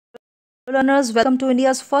Learners, welcome to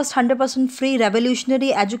India's first 100% free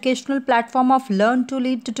revolutionary educational platform of Learn to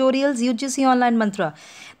Lead tutorials, UGC Online Mantra.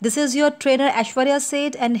 This is your trainer Aishwarya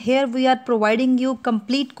Seth, and here we are providing you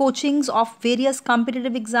complete coachings of various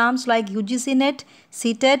competitive exams like UGC NET,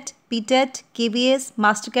 CTET, PTET, KVS,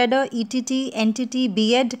 Mastercadder, ETT, NTT,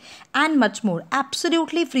 BEd, and much more,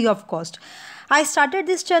 absolutely free of cost. I started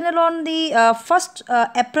this channel on the 1st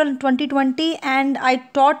April 2020, and I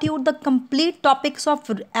taught you the complete topics of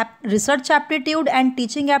research aptitude and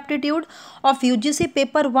teaching aptitude of UGC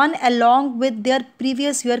paper 1 along with their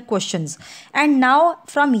previous year questions. And now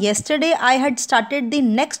from yesterday I had started the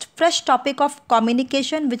next fresh topic of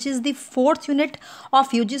communication, which is the 4th unit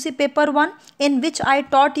of UGC paper 1, in which I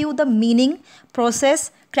taught you the meaning,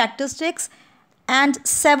 process, characteristics and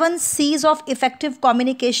 7 C's of effective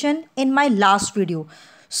communication in my last video.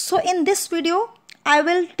 So in this video, I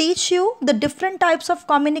will teach you the different types of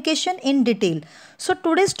communication in detail. So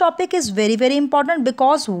today's topic is very important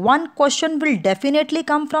because one question will definitely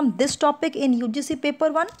come from this topic in UGC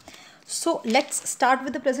paper 1. So let's start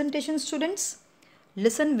with the presentation, students.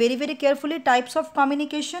 Listen very carefully. Types of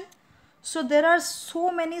communication. So there are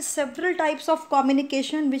several types of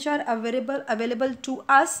communication which are available to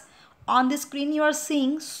us. On the screen you are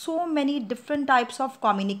seeing so many different types of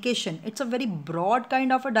communication. It's a very broad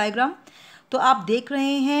kind of a diagram. तो आप देख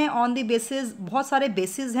रहे हैं on the basis बहुत सारे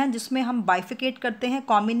basis हैं जिसमें हम बाइफिकेट करते हैं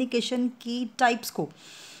कम्युनिकेशन की टाइप्स को.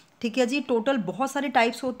 ठीक है जी, टोटल बहुत सारी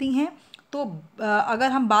टाइप्स होती हैं. तो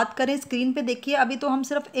अगर हम बात करें स्क्रीन पे देखिए, अभी तो हम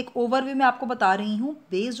सिर्फ एक ओवरव्यू में आपको बता रही हूँ.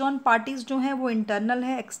 बेस्ड ऑन पार्टीज जो हैं वो इंटरनल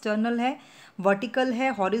है, एक्सटर्नल है, वर्टिकल है,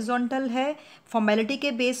 हॉरिजॉन्टल है, फॉर्मेलिटी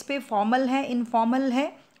के बेस पे फॉर्मल है, इनफॉर्मल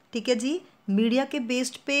है. ठीक है जी, मीडिया के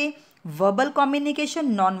बेस्ड पे verbal communication,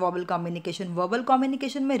 non verbal communication. Verbal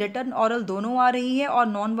communication में रिटर्न ऑरल दोनों आ रही है और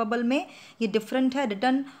नॉन वर्बल में ये डिफरेंट है,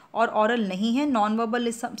 रिटर्न और ऑरल नहीं है, non verbal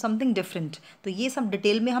is something different. तो ये सब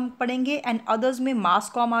डिटेल में हम पढ़ेंगे. एंड अदर्स में मास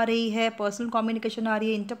कॉम आ रही है, पर्सनल कम्युनिकेशन आ रही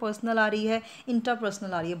है, इंटरपर्सनल आ रही है,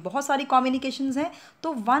 इंटरपर्सनल आ रही है, बहुत सारी कम्युनिकेशंस हैं.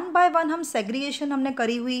 तो वन बाय वन हम सेग्रीगेशन हमने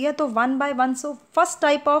करी हुई है. तो one by one. So first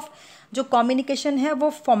type of जो कम्युनिकेशन है वो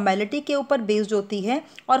फॉर्मेलिटी के ऊपर बेस्ड होती है.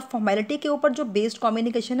 और फॉर्मेलिटी के ऊपर जो बेस्ड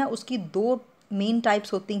कम्युनिकेशन है उसकी दो मेन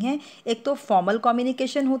टाइप्स होती हैं. एक तो फॉर्मल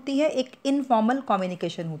कम्युनिकेशन होती है, एक इनफॉर्मल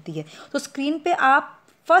कम्युनिकेशन होती है. तो स्क्रीन पे आप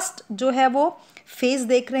फर्स्ट जो है वो फेज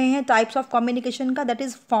देख रहे हैं टाइप्स ऑफ कम्युनिकेशन का, that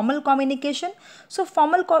is formal communication. So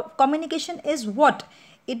formal communication is what?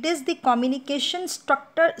 It is the communication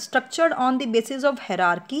structured on the basis of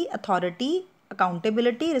hierarchy, authority,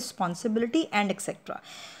 accountability, responsibility, and etc.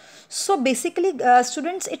 So basically,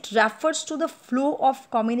 students, it refers to the flow of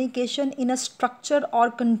communication in a structured or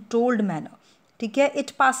controlled manner. ठीक है,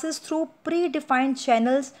 it passes through predefined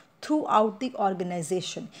channels throughout the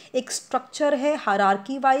organization. एक structure है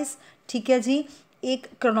hierarchy wise. ठीक है जी, एक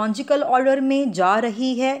chronological order में जा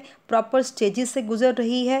रही है, प्रॉपर स्टेजेस से गुजर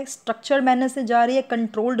रही है, स्ट्रक्चर मैनर से जा रही है,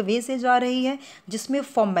 कंट्रोल्ड वे से जा रही है, जिसमें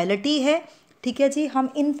फॉर्मेलिटी है. ठीक है जी,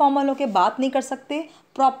 हम इनफॉर्मल होके बात नहीं कर सकते.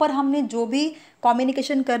 प्रॉपर हमने जो भी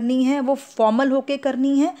कम्युनिकेशन करनी है वो फॉर्मल होके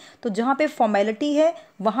करनी है. तो जहाँ पे फॉर्मेलिटी है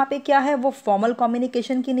वहाँ पे क्या है, वो फॉर्मल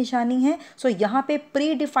कम्युनिकेशन की निशानी है. सो यहाँ पे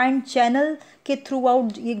प्री डिफाइंड चैनल के थ्रू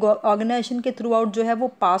आउट, ये ऑर्गेनाइजेशन के थ्रू आउट जो है वो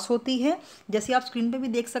पास होती है. जैसे आप स्क्रीन पे भी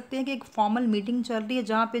देख सकते हैं कि एक फॉर्मल मीटिंग चल रही है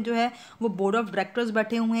जहाँ पे जो है वो बोर्ड ऑफ डायरेक्टर्स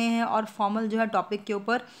बैठे हुए हैं और फॉर्मल जो है टॉपिक के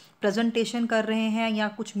ऊपर प्रेजेंटेशन कर रहे हैं या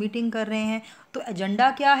कुछ मीटिंग कर रहे हैं. तो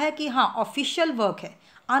एजेंडा क्या है कि हाँ ऑफिशियल वर्क है,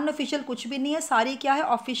 अनऑफिशियल कुछ भी नहीं है. सारी क्या है,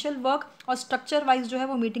 ऑफिशियल वर्क और स्ट्रक्चर वाइज जो है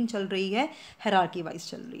वो मीटिंग चल रही है, हायरार्की वाइज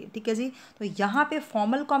चल रही है. ठीक है जी, तो यहाँ पे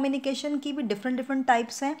फॉर्मल कम्युनिकेशन की भी डिफरेंट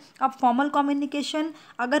टाइप्स हैं. अब फॉर्मल कम्युनिकेशन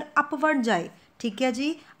अगर अपवर्ड जाए, ठीक है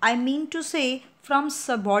जी, आई मीन टू से फ्रॉम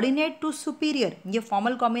सबॉर्डिनेट टू सुपीरियर, ये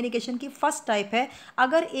फॉर्मल कम्युनिकेशन की फर्स्ट टाइप है.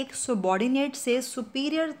 अगर एक सबॉर्डिनेट से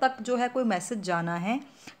सुपीरियर तक जो है कोई मैसेज जाना है,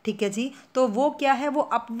 ठीक है जी, तो वो क्या है, वो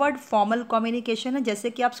अपवर्ड फॉर्मल कम्युनिकेशन है. जैसे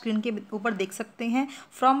कि आप स्क्रीन के ऊपर देख सकते हैं,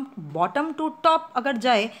 फ्रॉम बॉटम टू टॉप अगर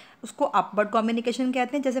जाए उसको अपवर्ड कम्युनिकेशन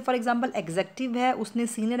कहते हैं. जैसे फॉर एग्जांपल एग्जेक्टिव है, उसने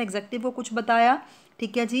सीनियर एग्जेक्टिव को कुछ बताया,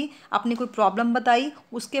 ठीक है जी, अपनी कोई प्रॉब्लम बताई,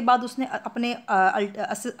 उसके बाद उसने अपने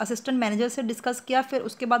असिस्टेंट मैनेजर से डिस्कस किया, फिर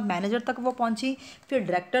उसके बाद मैनेजर तक वो पहुंची, फिर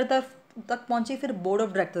डायरेक्टर तक पहुंची, फिर बोर्ड ऑफ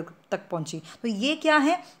डायरेक्टर तक पहुंची. तो ये क्या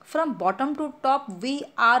है, from bottom to top we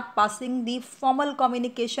are passing the formal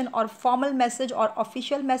communication और फॉर्मल मैसेज और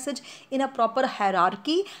official message in a proper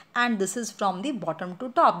hierarchy, and this is from the bottom to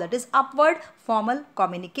top, that is upward formal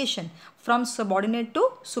communication from subordinate to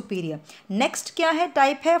superior. Next क्या है,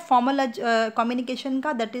 type है formal communication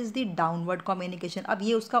का, that is the downward communication. अब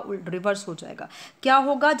ये उसका reverse हो जाएगा. क्या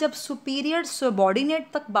होगा, जब सुपीरियर सबॉर्डिनेट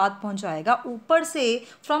तक बात पहुंचाएगा, ऊपर से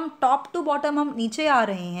फ्रॉम टॉप टू बॉटम हम नीचे आ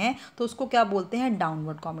रहे हैं, तो उसको क्या बोलते हैं,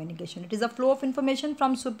 downward communication. It is a flow of information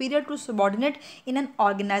from superior to subordinate in an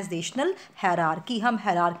organisational hierarchy. हम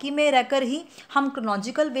हायरार्की में रहकर ही, हम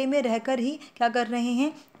क्रोनोलॉजिकल वे में रहकर ही क्या कर रहे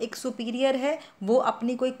हैं, एक सुपीरियर है वो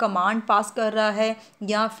अपनी कोई कमांड पास कर रहा है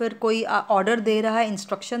या फिर कोई ऑर्डर दे रहा है,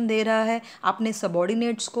 इंस्ट्रक्शन दे रहा है अपने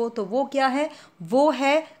सबॉर्डिनेट्स को, तो वो क्या है, वो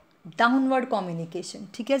है डाउनवर्ड कम्युनिकेशन।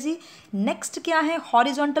 ठीक है जी। नेक्स्ट क्या है,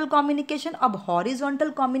 हॉरिजॉन्टल कम्युनिकेशन। अब हॉरिजॉन्टल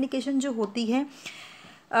कम्युनिकेशन जो होती है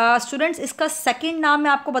स्टूडेंट्स, इसका सेकंड नाम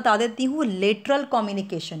मैं आपको बता देती हूँ, लेटरल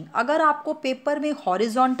कम्युनिकेशन। अगर आपको पेपर में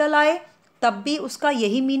हॉरिजॉन्टल आए तब भी उसका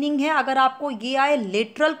यही मीनिंग है, अगर आपको ये आए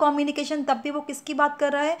लेटरल कम्युनिकेशन तब भी वो किसकी बात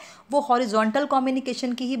कर रहा है, वो हॉरिजॉन्टल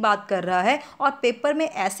कम्युनिकेशन की ही बात कर रहा है। और पेपर में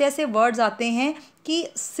ऐसे ऐसे वर्ड्स आते हैं कि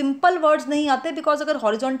सिंपल वर्ड्स नहीं आते, बिकॉज अगर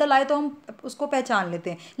हॉरिजॉन्टल आए तो हम उसको पहचान लेते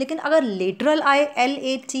हैं, लेकिन अगर लेटरल आए,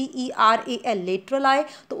 LATERAL लेटरल आए,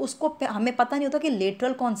 तो उसको हमें पता नहीं होता कि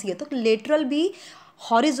लेटरल कौन सी है। तो लेटरल भी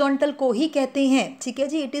हॉरिजॉन्टल को ही कहते हैं। ठीक है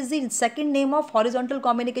जी। It is the second name of horizontal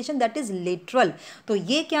communication, that is lateral. तो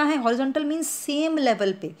ये क्या है, हॉरिजॉन्टल मीन्स सेम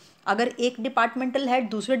लेवल पे। अगर एक डिपार्टमेंटल हेड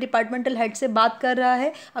दूसरे डिपार्टमेंटल हेड से बात कर रहा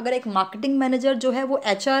है, अगर एक मार्केटिंग मैनेजर जो है वो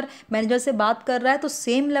HR मैनेजर से बात कर रहा है, तो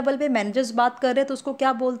सेम लेवल पे मैनेजर्स बात कर रहे हैं, तो उसको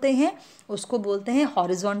क्या बोलते हैं, उसको बोलते हैं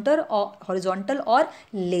हॉरिजॉन्टल और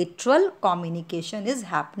lateral communication is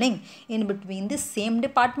happening in between the same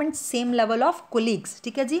department, same level of colleagues.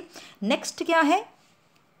 ठीक है जी। नेक्स्ट क्या है,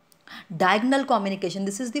 diagonal communication.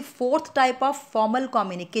 This is the fourth type of formal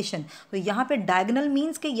communication. तो यहाँ पे डायगनल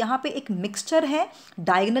मीन्स कि यहाँ पे एक मिक्सचर है,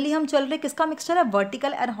 डायगनली हम चल रहे, किसका मिक्सचर है,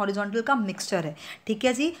 वर्टिकल एंड हॉरिजॉन्टल का मिक्सचर है। ठीक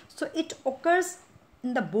है जी। So it occurs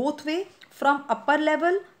in the both way, from upper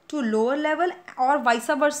level two lower level और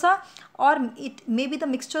वाइसा वर्सा, और it may be the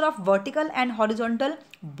mixture of vertical and horizontal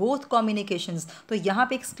both communications. तो यहाँ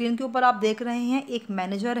पे एक स्क्रीन के ऊपर आप देख रहे हैं, एक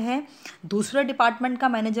मैनेजर है, दूसरे डिपार्टमेंट का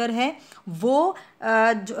मैनेजर है, वो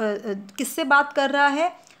किससे बात कर रहा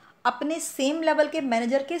है, अपने सेम लेवल के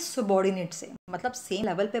मैनेजर के सबॉर्डिनेट से, मतलब सेम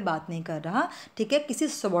लेवल पे बात नहीं कर रहा। ठीक है, किसी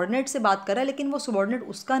सबॉर्डिनेट से बात कर रहा है, लेकिन वो सबॉर्डिनेट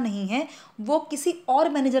उसका नहीं है, वो किसी और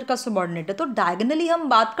मैनेजर का सबॉर्डिनेट है। तो डायगनली हम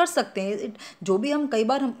बात कर सकते हैं। जो भी हम कई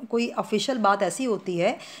बार हम कोई ऑफिशियल बात ऐसी होती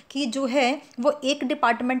है कि जो है वो एक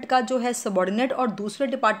डिपार्टमेंट का जो है सबॉर्डिनेट और दूसरे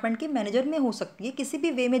डिपार्टमेंट के मैनेजर में हो सकती है, किसी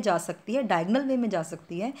भी वे में जा सकती है, डायगनल वे में जा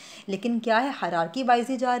सकती है, लेकिन क्या है, हायरार्की वाइज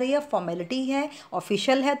ही जा रही है, फॉर्मेलिटी है,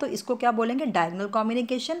 ऑफिशियल है, तो इसको क्या बोलेंगे, डायगनल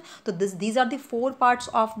कम्युनिकेशन। तो these are the four parts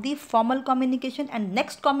of the formal communication, and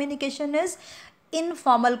next communication is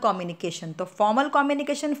informal communication. तो फॉर्मल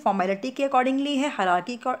कम्युनिकेशन फॉर्मेलिटी के अकॉर्डिंगली है,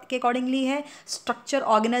 हायरार्की के अकॉर्डिंगली है, स्ट्रक्चर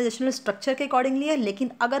ऑर्गेनाइजेशनल स्ट्रक्चर के अकॉर्डिंगली है,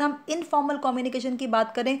 लेकिन अगर हम इनफॉर्मल कम्युनिकेशन की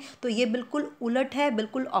बात करें तो ये बिल्कुल उलट है,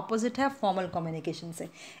 बिल्कुल ऑपोजिट है फॉर्मल कम्युनिकेशन से।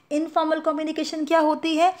 इनफॉर्मल कम्युनिकेशन क्या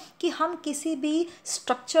होती है कि हम किसी भी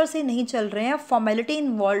स्ट्रक्चर से नहीं चल रहे हैं, फॉर्मेलिटी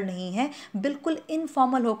इन्वॉल्व नहीं है, बिल्कुल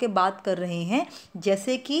इनफॉर्मल होकर बात कर रहे हैं,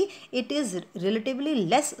 जैसे कि it is relatively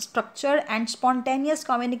less structure and spontaneous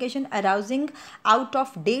communication arousing out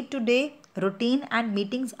of day to day routine and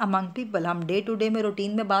meetings among people. हम डे टू डे में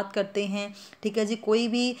रूटीन में बात करते हैं। ठीक है जी। कोई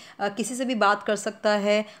भी किसी से भी बात कर सकता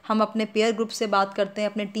है, हम अपने पेयर ग्रुप से बात करते हैं,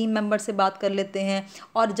 अपने टीम मेंबर से बात कर लेते हैं,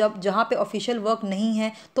 और जब जहाँ पे ऑफिशियल वर्क नहीं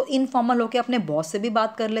है तो इनफॉर्मल होकर अपने बॉस से भी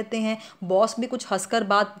बात कर लेते हैं। बॉस भी कुछ हंसकर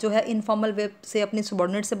बात जो है इनफॉर्मल वे से अपनी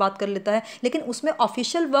सबॉर्डिनेट से बात कर लेता है, लेकिन उसमें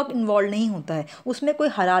ऑफिशियल वर्क इन्वॉल्व नहीं होता है, उसमें कोई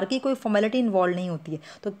हायरार्की कोई फॉर्मेलिटी इन्वॉल्व नहीं होती है।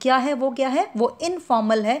 तो क्या है, वो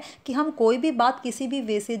इनफॉर्मल है कि हम कोई भी बात किसी भी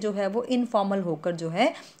वे से जो है वो इनफॉर्मल होकर जो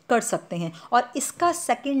है कर सकते हैं। और इसका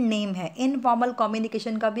सेकंड नेम है, इनफॉर्मल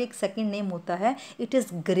कम्युनिकेशन का भी एक सेकंड नेम होता है, it is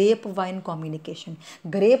grep vine communication.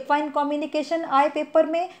 Grep vine communication आए पेपर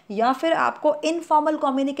में या फिर आपको इनफॉर्मल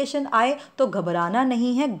कम्युनिकेशन आए तो घबराना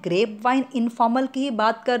नहीं है, ग्रेप वाइन इनफॉर्मल की ही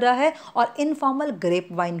बात कर रहा है और इनफॉर्मल ग्रेप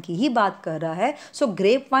वाइन की ही बात कर रहा है। सो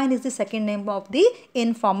grep wine is the second name of the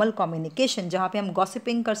informal communication, जहाँ पे हम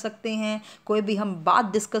गॉसिपिंग कर सकते हैं, कोई भी हम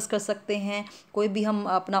बात डिस्कस कर सकते हैं, कोई भी हम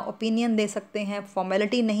अपना ओपिनियन दे सकते हैं,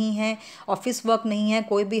 फॉर्मेलिटी नहीं है, ऑफिस वर्क नहीं है,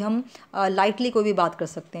 कोई भी हम लाइटली कोई भी बात कर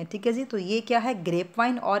सकते हैं। ठीक है जी। तो ये क्या है, ग्रेप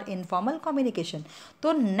वाइन और इनफॉर्मल कम्युनिकेशन।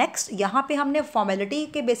 तो नेक्स्ट यहाँ पे हमने फॉर्मेलिटी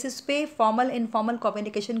के बेसिस पे फॉर्मल इनफॉर्मल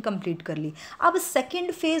कम्युनिकेशन कंप्लीट कर ली। अब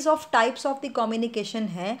second phase of types of the communication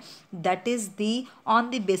है, that is the on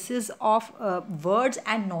the basis of words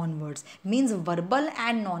and non words, means verbal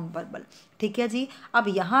and non verbal. ठीक है जी। अब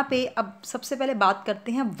यहाँ पे अब सबसे पहले बात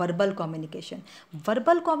करते हैं वर्बल कम्युनिकेशन।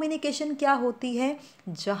 वर्बल कम्युनिकेशन क्या होती है,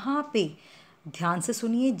 जहाँ पे ध्यान से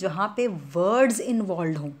सुनिए, जहाँ पे वर्ड्स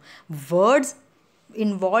इन्वॉल्व हों, वर्ड्स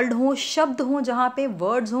इन्वॉल्व हों, शब्द हों, जहाँ पे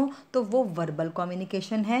वर्ड्स हों, तो वो वर्बल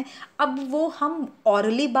कम्युनिकेशन है। अब वो हम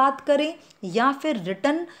ऑरली बात करें या फिर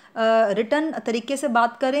रिटन तरीके से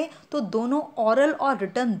बात करें, तो दोनों ऑरल और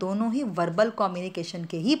रिटन दोनों ही वर्बल कम्युनिकेशन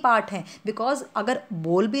के ही पार्ट हैं। बिकॉज अगर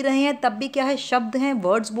बोल भी रहे हैं तब भी क्या है, शब्द हैं,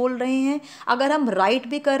 वर्ड्स बोल रहे हैं। अगर हम राइट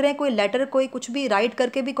भी कर रहे हैं, कोई लेटर, कोई कुछ भी राइट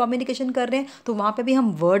करके भी कम्युनिकेशन कर रहे हैं, तो वहाँ पे भी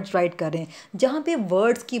हम वर्ड्स राइट कर रहे हैं। जहाँ पे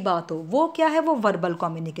वर्ड्स की बात हो वो क्या है, वो वर्बल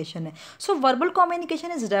कम्युनिकेशन है। सो verbal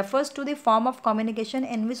communication is refers to the form of communication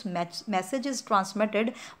in which message is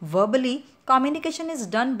transmitted verbally. Communication is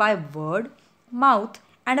done by word, mouth,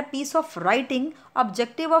 and a piece of writing.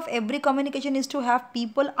 Objective of every communication is to have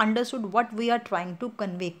people understood what we are trying to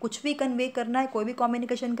convey. कुछ भी convey करना है, कोई भी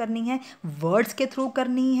communication करनी है, words के through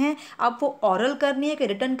करनी है। अब वो oral करनी है कि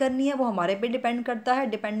written करनी है, वो हमारे पे depend करता है,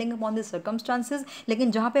 depending upon the circumstances।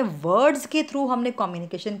 लेकिन जहाँ पे words के through हमने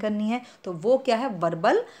communication करनी है, तो वो क्या है,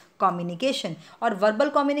 verbal communication। और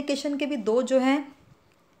verbal communication के भी दो जो हैं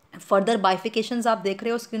फर्दर बाइफिकेशंस आप देख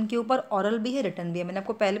रहे हो स्क्रीन के ऊपर, ऑरल भी है, रिटन भी है। मैंने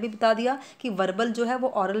आपको पहले भी बता दिया कि वर्बल जो है वो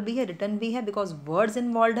ऑरल भी है, रिटन भी है, बिकॉज वर्ड्स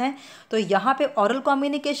इन्वॉल्व हैं। तो यहाँ पे ऑरल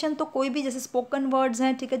कम्युनिकेशन तो कोई भी, जैसे स्पोकन वर्ड्स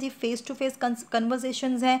हैं, ठीक है जी, फेस टू फेस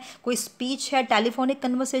कन्वर्सेशंस हैं, कोई स्पीच है, टेलीफोनिक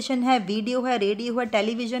कन्वर्सेशन है, वीडियो है, रेडियो है,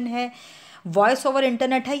 टेलीविजन है, वॉइस ओवर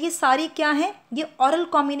इंटरनेट है, ये सारी क्या है, ये ऑरल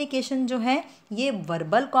कम्युनिकेशन जो है, ये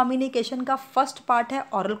वर्बल कम्युनिकेशन का फर्स्ट पार्ट है।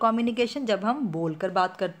 ऑरल कम्युनिकेशन जब हम बोलकर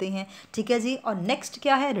बात करते हैं, ठीक है जी। और नेक्स्ट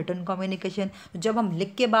क्या है, रिटन कम्युनिकेशन, जब हम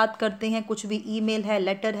लिख के बात करते हैं, कुछ भी ईमेल है,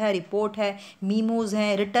 लेटर है, रिपोर्ट है, मीमोज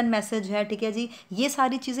हैं, रिटन मैसेज है, ठीक है जी, ये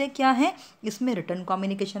सारी चीज़ें क्या हैं, इसमें रिटन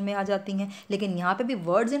कम्युनिकेशन में आ जाती हैं। लेकिन यहाँ पे भी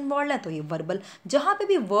वर्ड्स इन्वॉल्व है तो ये वर्बल, जहाँ पे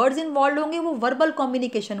भी वर्ड्स इन्वॉल्व होंगे वो वर्बल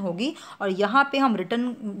कम्युनिकेशन होगी। और यहाँ पे हम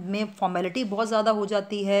रिटन में फॉर्मेलिटी बहुत ज़्यादा हो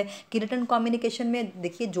जाती है कि रिटन कम्युनिकेशन में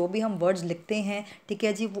देखिए जो भी हम वर्ड्स लिखते हैं, ठीक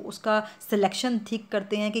है जी, वो उसका सिलेक्शन ठीक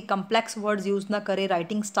करते हैं कि कम्प्लेक्स वर्ड्स यूज़ ना करें,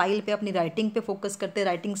 राइटिंग स्टाइल पे, अपनी राइटिंग पे फोकस करते हैं,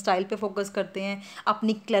 राइटिंग स्टाइल पे फोकस करते हैं,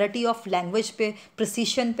 अपनी क्लैरिटी ऑफ लैंग्वेज पे,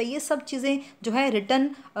 प्रिसीशन पे, ये सब चीज़ें जो है रिटन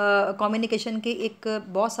कम्युनिकेशन के एक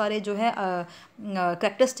बहुत सारे जो है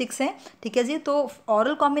कैरेक्टरिस्टिक्स हैं, ठीक है जी। तो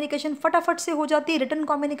ऑरल कम्युनिकेशन फटाफट से हो जाती है, रिटन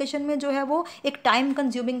कम्युनिकेशन में जो है वो एक टाइम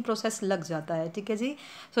कंज्यूमिंग प्रोसेस लग जाता है, ठीक है जी।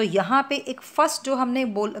 तो यहाँ पे एक फर्स्ट जो हमने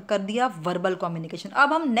बोल कर दिया वर्बल कम्युनिकेशन।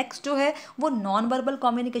 अब हम नेक्स्ट जो है वो नॉन वर्बल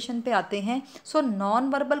कम्युनिकेशन पे आते हैं। सो नॉन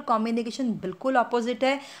वर्बल कम्युनिकेशन बिल्कुल अपोजिट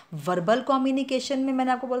है। वर्बल कम्युनिकेशन में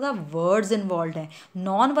मैंने आपको बोला था वर्ड्स इन्वॉल्व है,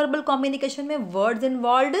 नॉन वर्बल कम्युनिकेशन में वर्ड्स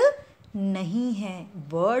इन्वॉल्व नहीं है,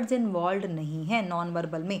 वर्ड्स इन्वॉल्व नहीं है नॉन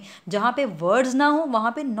वर्बल में। जहाँ पे वर्ड्स ना हो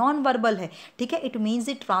वहाँ पे नॉन वर्बल है, ठीक है। It means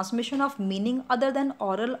the transmission of meaning other than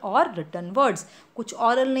ऑरल और रिटन वर्ड्स। कुछ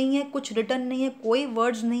ऑरल नहीं है, कुछ रिटन नहीं है, कोई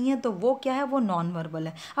वर्ड्स नहीं है, तो वो क्या है, वो नॉन वर्बल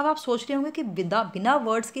है। अब आप सोच रहे होंगे कि बिना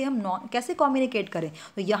वर्ड्स के हम कैसे कम्युनिकेट करें।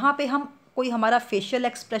 तो यहाँ पे हम कोई हमारा फेशियल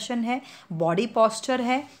एक्सप्रेशन है, बॉडी पॉस्चर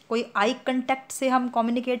है, कोई आई कंटेक्ट से हम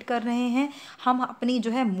कम्युनिकेट कर रहे हैं, हम अपनी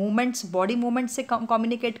जो है मूवमेंट्स, बॉडी मूवमेंट्स से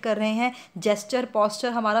कम्युनिकेट कर रहे हैं, जेस्चर,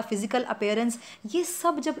 पॉस्चर, हमारा फिजिकल अपीयरेंस, ये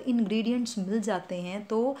सब जब इंग्रेडिएंट्स मिल जाते हैं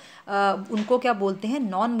तो उनको क्या बोलते हैं,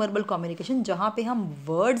 नॉन वर्बल कम्युनिकेशन। जहाँ पे हम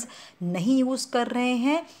वर्ड्स नहीं यूज़ कर रहे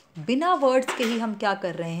हैं, बिना वर्ड्स के ही हम क्या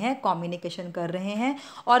कर रहे हैं, कम्युनिकेशन कर रहे हैं।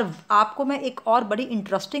 और आपको मैं एक और बड़ी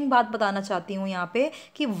इंटरेस्टिंग बात बताना चाहती हूँ यहाँ पे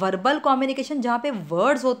कि वर्बल कम्युनिकेशन जहाँ पे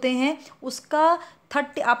वर्ड्स होते हैं उसका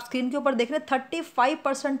 30, आप स्क्रीन के ऊपर देख रहे हैं,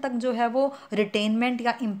 35% तक जो है वो रिटेनमेंट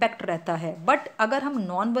या इम्पैक्ट रहता है। बट अगर हम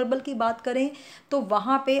नॉन वर्बल की बात करें तो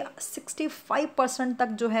वहाँ पे 65% तक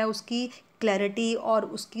जो है उसकी क्लैरिटी और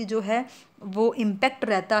उसकी जो है वो इम्पैक्ट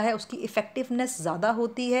रहता है, उसकी इफ़ेक्टिवनेस ज़्यादा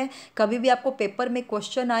होती है। कभी भी आपको पेपर में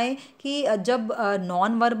क्वेश्चन आए कि जब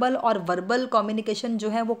नॉन वर्बल और वर्बल कम्युनिकेशन जो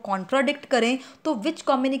है वो कॉन्ट्राडिक्ट करें तो विच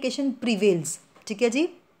कम्युनिकेशन प्रीवेल्स, ठीक है जी,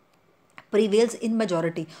 प्रीवेल्स इन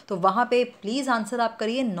मेजॉरिटी, तो वहाँ पे प्लीज़ आंसर आप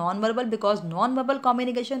करिए non verbal, because non verbal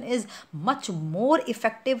communication is much more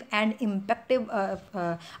effective and इम्पैक्टिव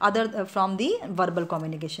other from the verbal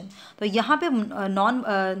communication. तो यहाँ पे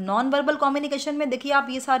नॉन वर्बल कम्युनिकेशन में देखिए आप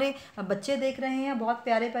ये सारे बच्चे देख रहे हैं बहुत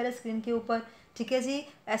प्यारे प्यारे स्क्रीन के ऊपर, ठीक है जी।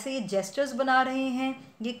 ऐसे ये जेस्चर्स बना रहे हैं,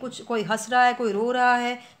 ये कुछ कोई हंस रहा है, कोई रो रहा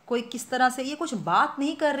है, कोई किस तरह से, ये कुछ बात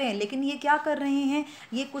नहीं कर रहे हैं लेकिन ये क्या कर रहे हैं,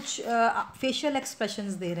 ये कुछ फेशियल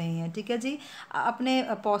एक्सप्रेशंस दे रहे हैं, ठीक है जी, अपने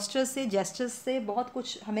पोस्चर्स से, जेस्चर्स से बहुत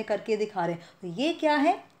कुछ हमें करके दिखा रहे हैं। तो ये क्या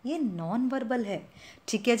है, ये नॉन वर्बल है,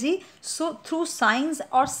 ठीक है जी। सो थ्रू साइंस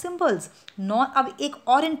और सिंबल्स नॉन। अब एक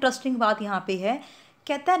और इंटरेस्टिंग बात यहाँ पे है,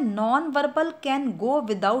 कहता है non verbal can go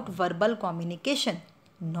without verbal communication.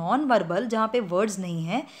 Non verbal जहाँ पे वर्ड्स नहीं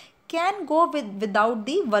है can go without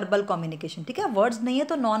the verbal communication, ठीक है। वर्ड्स नहीं है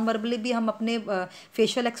तो नॉन वर्बली भी हम अपने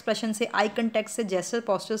फेशियल एक्सप्रेशन से, आई कंटेक्ट से, जेस्चर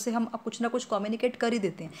पोस्चर से हम कुछ ना कुछ कम्युनिकेट कर ही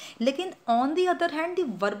देते हैं। लेकिन on the other hand the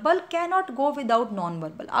verbal can not go without non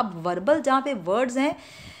verbal. अब वर्बल जहाँ पे वर्ड्स हैं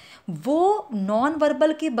वो नॉन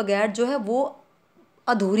वर्बल के बगैर जो है वो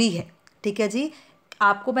अधूरी है, ठीक है जी।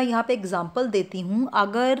 आपको मैं यहाँ पे एग्जांपल देती हूँ।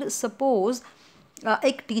 अगर सपोज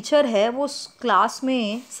एक टीचर है, वो क्लास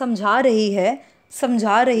में समझा रही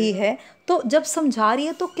है, तो जब समझा रही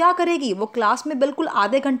है तो क्या करेगी वो, क्लास में बिल्कुल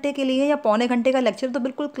आधे घंटे के लिए या पौने घंटे का लेक्चर, तो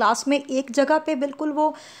बिल्कुल क्लास में एक जगह पे बिल्कुल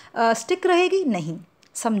वो स्टिक रहेगी नहीं।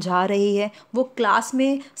 समझा रही है, वो क्लास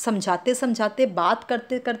में समझाते समझाते, बात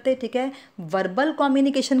करते करते, ठीक है, वर्बल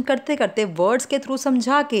कम्युनिकेशन करते करते, वर्ड्स के थ्रू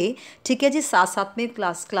समझा के, ठीक है जी, साथ साथ में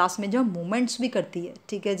क्लास में जो मूवमेंट्स भी करती है,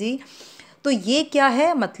 ठीक है जी। तो ये क्या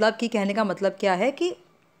है, मतलब कि कहने का मतलब क्या है कि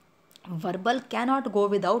verbal can not go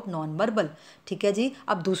without non verbal, ठीक है जी।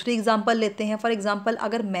 अब दूसरी एग्जांपल लेते हैं। फॉर एग्जांपल,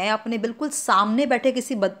 अगर मैं अपने बिल्कुल सामने बैठे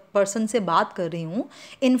किसी पर्सन से बात कर रही हूँ,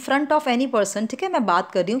 in front of any person, ठीक है, मैं बात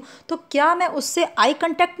कर रही हूँ, तो क्या मैं उससे आई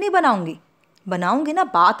कंटेक्ट नहीं बनाऊंगी ना,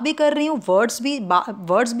 बात भी कर रही हूँ, वर्ड्स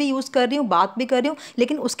भी यूज़ कर रही हूँ, बात भी कर रही हूँ,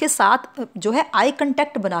 लेकिन उसके साथ जो है आई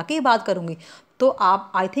कंटेक्ट बना के ही बात करूँगी। तो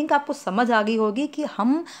आप, आई थिंक आपको समझ आ गई होगी कि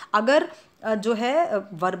हम अगर जो है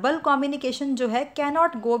वर्बल कम्युनिकेशन जो है can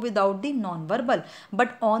not go without the non verbal,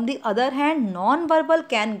 but on the other hand non verbal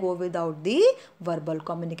can go without the verbal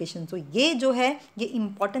communication. तो ये जो है ये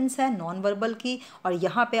इंपॉर्टेंस है नॉन वर्बल की। और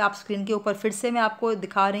यहाँ पे आप स्क्रीन के ऊपर फिर से मैं आपको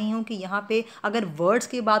दिखा रही हूँ कि यहाँ पे अगर वर्ड्स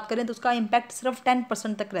की बात करें तो उसका इम्पैक्ट सिर्फ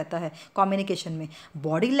 10% तक रहता है कम्युनिकेशन में।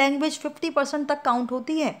 बॉडी लैंग्वेज 50% तक काउंट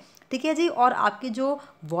होती है, ठीक है जी। और आपकी जो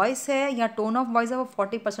वॉइस है या टोन ऑफ वॉइस है वो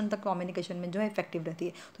 40% तक कम्युनिकेशन में जो है इफेक्टिव रहती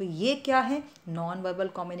है। तो ये क्या है, non verbal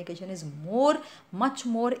communication is much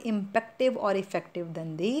more इम्पैक्टिव और इफेक्टिव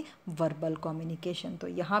देन दी वर्बल कम्युनिकेशन। तो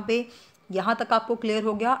यहाँ तक आपको क्लियर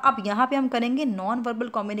हो गया। अब यहाँ पे हम करेंगे नॉन वर्बल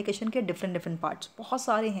कम्युनिकेशन के डिफरेंट पार्ट्स, बहुत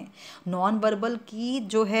सारे हैं। नॉन वर्बल की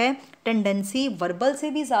जो है टेंडेंसी वर्बल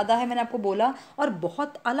से भी ज़्यादा है, मैंने आपको बोला, और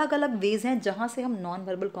बहुत अलग अलग वेज हैं जहाँ से हम नॉन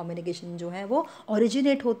वर्बल कम्युनिकेशन जो है वो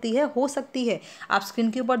ओरिजिनेट होती है, हो सकती है। आप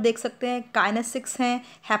स्क्रीन के ऊपर देख सकते हैं, काइनेसिक्स हैं,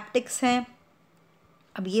 हैप्टिक्स हैं।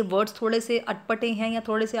 अब ये वर्ड्स थोड़े से अटपटे हैं या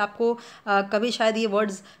थोड़े से आपको कभी शायद ये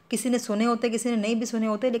वर्ड्स किसी ने सुने होते, किसी ने नहीं भी सुने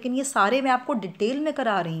होते, लेकिन ये सारे मैं आपको डिटेल में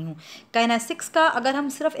करा रही हूँ। काइनेसिक्स का अगर हम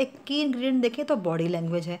सिर्फ एक की इंग्रेडिएंट देखें तो बॉडी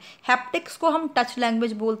लैंग्वेज है। हैप्टिक्स को हम टच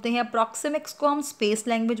लैंग्वेज बोलते हैं, प्रॉक्सिमिक्स को हम स्पेस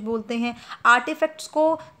लैंग्वेज बोलते हैं, आर्टिफैक्ट्स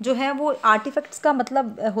को जो है वो, आर्टिफैक्ट्स का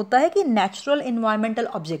मतलब होता है कि नेचुरल इन्वायरमेंटल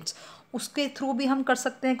ऑब्जेक्ट्स, उसके थ्रू भी हम कर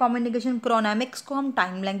सकते हैं कम्युनिकेशन। क्रोनैमिक्स को हम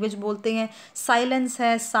टाइम लैंग्वेज बोलते हैं, साइलेंस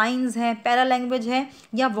है, साइंस है, पैरा लैंग्वेज है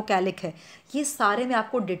या वोकैलिक है। ये सारे मैं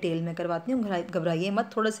आपको डिटेल में करवाती हूँ, घबराइए मत।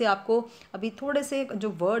 थोड़े से आपको अभी थोड़े से जो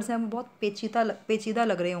वर्ड्स हैं वो बहुत पेचीदा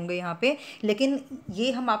लग रहे होंगे यहाँ पे, लेकिन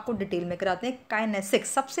ये हम आपको डिटेल में कराते हैं।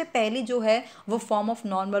 काइनेसिक्स सबसे पहली जो है वो form of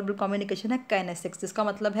non verbal communication है काइनेसिक्स, जिसका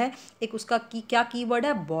मतलब है एक उसका क्या कीवर्ड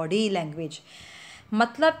है, बॉडी लैंग्वेज।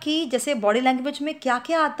 मतलब कि जैसे बॉडी लैंग्वेज में क्या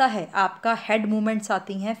क्या आता है, आपका हेड मूवमेंट्स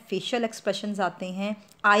आती हैं, फेशियल एक्सप्रेशंस आते हैं,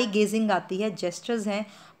 आई गेजिंग आती है, जेस्चर्स हैं,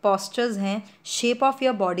 पोस्चर्स हैं, शेप ऑफ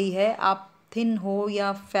योर बॉडी है, आप थिन हो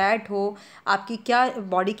या फैट हो, आपकी क्या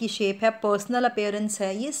बॉडी की शेप है, पर्सनल अपीयरेंस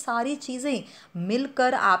है, ये सारी चीज़ें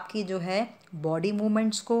मिलकर आपकी जो है बॉडी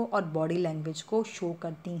मूवमेंट्स को और बॉडी लैंग्वेज को शो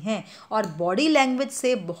करती हैं। और बॉडी लैंग्वेज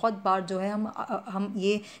से बहुत बार जो है हम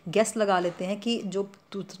ये गेस लगा लेते हैं कि जो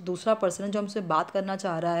दूसरा पर्सन है जो हमसे बात करना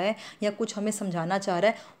चाह रहा है या कुछ हमें समझाना चाह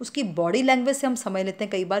रहा है, उसकी बॉडी लैंग्वेज से हम समझ लेते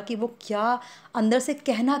हैं कई बार कि वो क्या अंदर से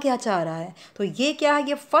कहना क्या चाह रहा है। तो ये क्या है,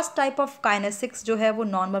 ये फर्स्ट टाइप ऑफ काइनेसिक्स जो है वो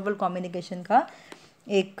नॉन वर्बल कम्युनिकेशन का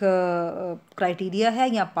एक क्राइटेरिया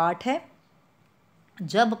है या पार्ट है।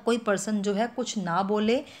 जब कोई पर्सन जो है कुछ ना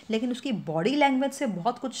बोले लेकिन उसकी बॉडी लैंग्वेज से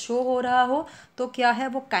बहुत कुछ शो हो रहा हो, तो क्या है,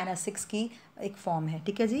 वो काइनेसिक्स की एक फॉर्म है,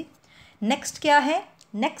 ठीक है जी। नेक्स्ट क्या है,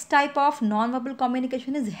 next type of non verbal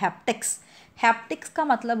communication is haptics. Haptics का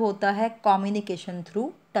मतलब होता है communication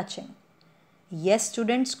through touching. Yes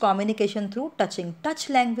students, communication through touching, touch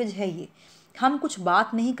language है ये। हम कुछ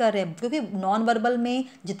बात नहीं कर रहे हैं, क्योंकि नॉन वर्बल में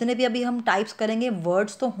जितने भी अभी हम टाइप्स करेंगे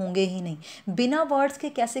वर्ड्स तो होंगे ही नहीं, बिना वर्ड्स के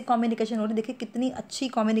कैसे कम्युनिकेशन हो रही है। देखिए कितनी अच्छी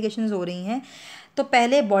कम्युनिकेशन हो रही हैं। तो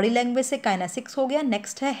पहले बॉडी लैंग्वेज से काइनेसिक्स हो गया,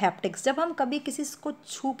 नेक्स्ट है हैप्टिक्स। जब हम कभी किसी को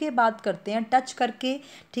छू के बात करते हैं, टच करके,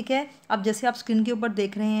 ठीक है। अब जैसे आप स्क्रीन के ऊपर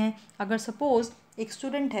देख रहे हैं, अगर सपोज एक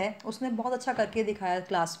स्टूडेंट है, उसने बहुत अच्छा करके दिखाया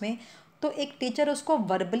क्लास में, तो एक टीचर उसको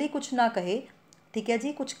वर्बली कुछ ना कहे, ठीक है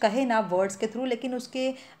जी, कुछ कहे ना वर्ड्स के थ्रू, लेकिन उसके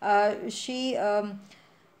she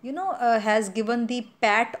has given the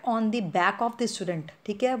PAT on the back of the student,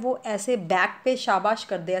 ठीक है, वो ऐसे बैक पे शाबाश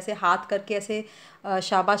कर दे, ऐसे हाथ करके ऐसे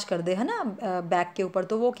शाबाश कर दे, है ना, बैक के ऊपर,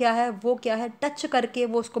 तो वो क्या है टच करके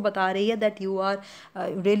वो उसको बता रही है that you are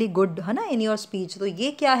really good, है ना, इन योर स्पीच। तो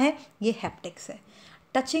ये क्या है, ये हैप्टिक्स है।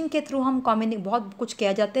 टचिंग के थ्रू हम बहुत कुछ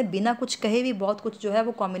कह जाते हैं, बिना कुछ कहे भी बहुत कुछ जो है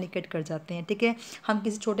वो कम्युनिकेट कर जाते हैं, ठीक है। हम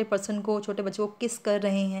किसी छोटे पर्सन को, छोटे बच्चे को किस कर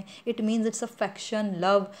रहे हैं, it means it's affection,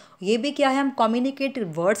 love. ये भी क्या है, हम कम्युनिकेट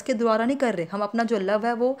वर्ड्स के द्वारा नहीं कर रहे, हम अपना जो लव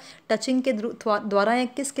है वो टचिंग के द्वारा या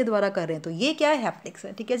किस के द्वारा कर रहे हैं। तो ये क्या है, हैप्टिक्स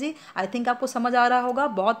है, ठीक है जी। आई थिंक आपको समझ आ रहा होगा,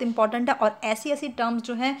 बहुत इंपॉर्टेंट है। और ऐसी ऐसी टर्म्स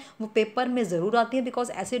जो हैं वो पेपर में ज़रूर आती हैं,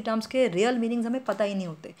 बिकॉज ऐसे टर्म्स के रियल मीनिंग्स हमें पता ही नहीं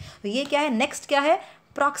होते। तो ये क्या है, नेक्स्ट क्या है,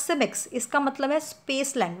 प्रॉक्सिमिक्स। इसका मतलब है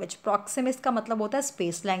स्पेस लैंग्वेज। प्रॉक्सिमिक्स का मतलब होता है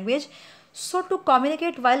space language. So to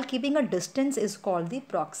communicate while keeping a distance is called the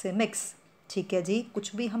proxemics, ठीक है जी।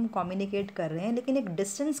 कुछ भी हम कम्युनिकेट कर रहे हैं लेकिन एक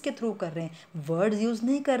डिस्टेंस के थ्रू कर रहे हैं, वर्ड्स यूज़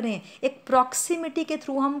नहीं कर रहे हैं, एक प्रॉक्सिमिटी के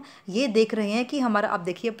थ्रू हम ये देख रहे हैं कि हमारा, अब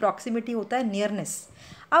देखिए प्रॉक्सिमिटी होता है नियरनेस।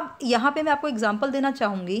 अब यहाँ पे मैं आपको एग्जांपल देना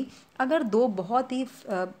चाहूँगी। अगर दो बहुत ही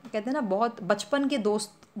कहते हैं ना, बहुत बचपन के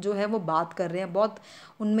दोस्त जो है वो बात कर रहे हैं, बहुत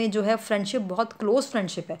उनमें जो है फ्रेंडशिप, बहुत क्लोज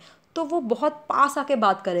फ्रेंडशिप है, तो वो बहुत पास आके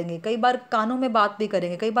बात करेंगे, कई बार कानों में बात भी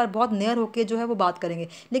करेंगे, कई बार बहुत नियर होके जो है वो बात करेंगे,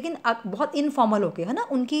 लेकिन बहुत इनफॉर्मल होके, है ना।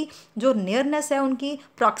 उनकी जो नियरनेस है, उनकी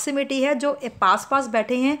प्रॉक्सिमिटी है, जो पास पास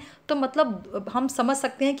बैठे हैं, तो मतलब हम समझ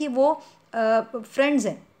सकते हैं कि वो फ्रेंड्स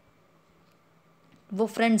हैं, वो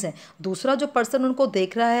फ्रेंड्स हैं। दूसरा जो पर्सन उनको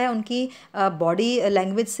देख रहा है, उनकी बॉडी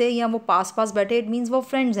लैंग्वेज से, या वो पास पास बैठे, इट मीन्स वो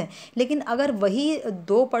फ्रेंड्स हैं। लेकिन अगर वही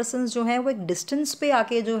दो पर्सन्स जो हैं वो एक डिस्टेंस पे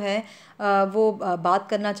आके जो है वो बात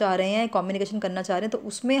करना चाह रहे हैं, कम्युनिकेशन करना चाह रहे हैं, तो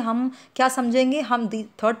उसमें हम क्या समझेंगे, हम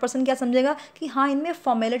थर्ड पर्सन क्या समझेगा कि हाँ इनमें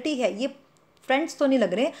फॉर्मेलिटी है, ये फ्रेंड्स तो नहीं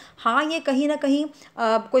लग रहे, हाँ ये कहीं ना कहीं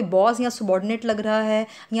कोई बॉस या सबॉर्डिनेट लग रहा है,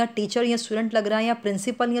 या टीचर या स्टूडेंट लग रहा है, या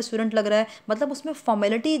प्रिंसिपल या स्टूडेंट लग रहा है। मतलब उसमें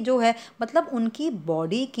फॉर्मेलिटी जो है, मतलब उनकी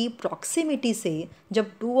बॉडी की प्रॉक्सिमिटी से,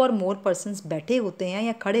 जब टू और मोर पर्सन्स बैठे होते हैं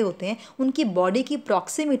या खड़े होते हैं, उनकी बॉडी की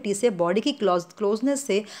प्रॉक्सिमिटी से, बॉडी की क्लोजनेस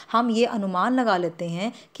से हम ये अनुमान लगा लेते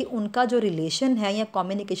हैं कि उनका जो रिलेशन है या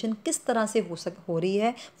कम्युनिकेशन किस तरह से हो रही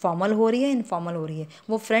है, फॉर्मल हो रही है, इनफॉर्मल हो रही है,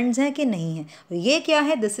 वो फ्रेंड्स हैं कि नहीं है। तो ये क्या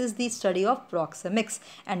है, this is the study of proxemics,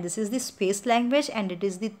 and this is the space language, and it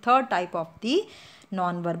is the third type of the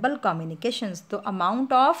non-verbal communications. The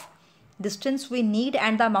amount of distance we need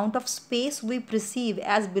and the amount of space we perceive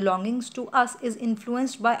as belongings to us is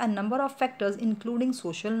influenced by a number of factors, including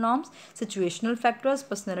social norms, situational factors,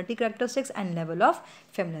 personality characteristics, and level of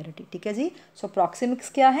familiarity. ठीक है जी। So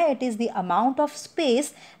proxemics क्या है, it is the amount of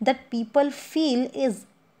space that people feel is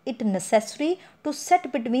it necessary to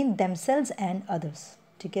set between themselves and others.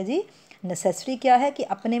 ठीक है जी। Necessary क्या है कि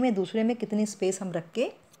अपने में दूसरे में कितनी स्पेस हम रख के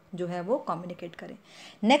जो है वो कम्युनिकेट करें।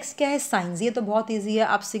 नेक्स्ट क्या है, साइंस। ये तो बहुत इजी है,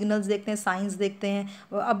 आप सिग्नल्स देखते हैं, साइंस देखते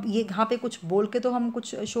हैं। अब ये यहाँ पे कुछ बोल के तो हम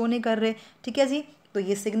कुछ शो नहीं कर रहे, ठीक है जी। तो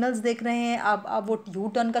ये सिग्नल्स देख रहे हैं। अब वो यू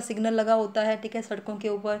टर्न का सिग्नल लगा होता है, ठीक है, सड़कों के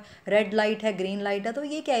ऊपर रेड लाइट है, ग्रीन लाइट है, तो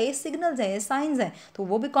ये क्या है, ये सिग्नल्स हैं, ये साइंस हैं। तो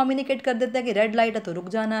वो भी कम्युनिकेट कर देता है कि रेड लाइट है तो रुक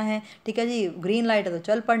जाना है, ठीक है जी, ग्रीन लाइट है तो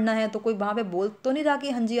चल पड़ना है। तो कोई वहाँ पे बोल तो नहीं रहा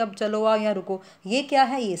कि हाँ जी अब चलो आ या रुको। ये क्या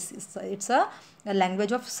है, ये it's a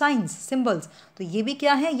language of science, symbols. तो ये भी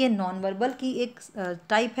क्या है, ये नॉन वर्बल की एक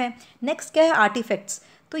टाइप है। नेक्स्ट क्या है, आर्टिफैक्ट्स।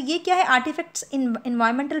 तो ये क्या है, आर्टिफैक्ट्स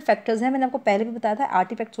इन्वायरमेंटल फैक्टर्स हैं। मैंने आपको पहले भी बताया था,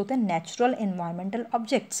 आर्टिफैक्ट्स होते हैं नेचुरल इन्वायरमेंटल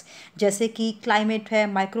ऑब्जेक्ट्स, जैसे कि क्लाइमेट है,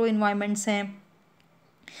 माइक्रो इन्वायरमेंट्स हैं,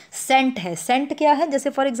 सेंट है। सेंट क्या है, जैसे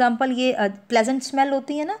फॉर एग्जांपल ये प्लेजेंट स्मेल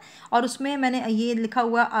होती है ना, और उसमें मैंने ये लिखा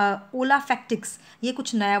हुआ ओलाफैक्टिक्स, ये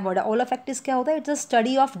कुछ नया वर्ड है। ओलाफैक्टिक्स क्या होता है, it's the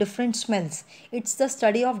study of different smells, it's the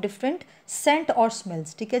study of different Saint और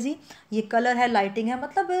स्मेल्स, ठीक है जी। ये कलर है, लाइटिंग है,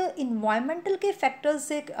 मतलब इन्वायरमेंटल के फैक्टर्स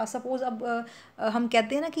से सपोज अब हम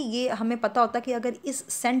कहते हैं ना कि ये हमें पता होता है कि अगर इस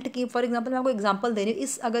सेंट की, फॉर एग्जांपल मैं आपको एग्जांपल दे रही हूँ,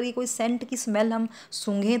 इस अगर ये कोई सेंट की स्मेल हम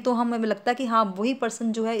सूंघें तो हमें लगता है कि हाँ वही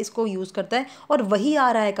पर्सन जो है इसको यूज़ करता है और वही आ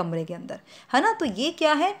रहा है कमरे के अंदर, है ना। तो ये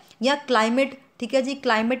क्या है, या क्लाइमेट, ठीक है जी।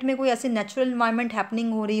 क्लाइमेट में कोई ऐसी नेचुरल इन्वायरमेंट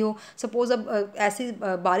हैपनिंग हो रही हो, सपोज अब ऐसी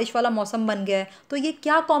बारिश वाला मौसम बन गया है, तो ये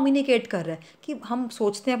क्या कम्युनिकेट कर रहा है कि हम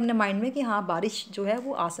सोचते हैं अपने माइंड में कि हाँ बारिश जो है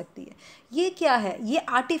वो आ सकती है। ये क्या है, ये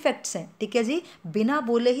आर्टिफैक्ट्स हैं, ठीक है जी। बिना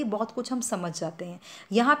बोले ही बहुत कुछ हम समझ जाते हैं।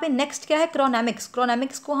 यहाँ पे नेक्स्ट क्या है, क्रोनैमिक्स।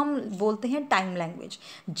 क्रोनैमिक्स को हम बोलते हैं टाइम लैंग्वेज।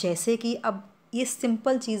 जैसे कि अब ये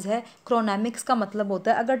सिंपल चीज़ है, क्रोनैमिक्स का मतलब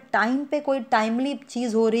होता है अगर टाइम पे कोई टाइमली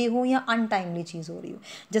चीज़ हो रही हो या अनटाइमली चीज़ हो रही हो।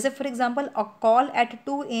 जैसे for example a call at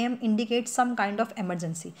 2 AM indicate some kind of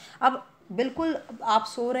emergency. अब बिल्कुल आप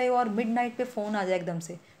सो रहे हो और मिडनाइट पे फ़ोन आ जाए एकदम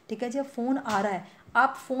से, ठीक है जी। अब फ़ोन आ रहा है,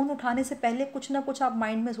 आप फ़ोन उठाने से पहले कुछ ना कुछ आप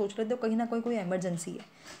माइंड में सोच रहे थे, कहीं ना कोई इमरजेंसी है।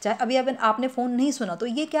 चाहे अभी अभी आपने फ़ोन नहीं सुना तो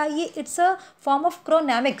ये क्या है, ये इट्स अ फॉर्म ऑफ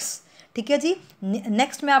क्रोनैमिक्स। ठीक है जी।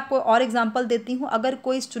 नेक्स्ट मैं आपको और एग्जांपल देती हूँ। अगर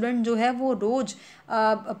कोई स्टूडेंट जो है वो रोज़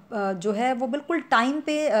जो है वो बिल्कुल टाइम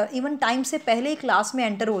पे, इवन टाइम से पहले ही क्लास में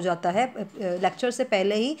एंटर हो जाता है, लेक्चर से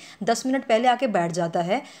पहले ही 10 मिनट पहले आके बैठ जाता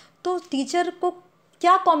है, तो टीचर को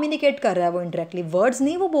क्या कम्युनिकेट कर रहा है वो इंडायरेक्टली, वर्ड्स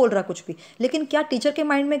नहीं वो बोल रहा कुछ भी, लेकिन क्या टीचर के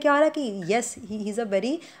माइंड में क्या आ रहा है कि yes he is a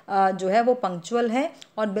very जो है वो पंक्चुअल है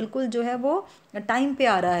और बिल्कुल जो है वो टाइम पे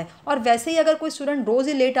आ रहा है। और वैसे ही अगर कोई स्टूडेंट रोज़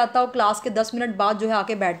ही लेट आता हो, क्लास के 10 मिनट बाद जो है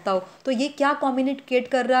आके बैठता हो, तो ये क्या कम्युनिकेट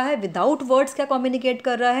कर रहा है, विदाउट वर्ड्स क्या कम्युनिकेट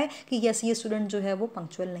कर रहा है कि यस ये स्टूडेंट जो है वो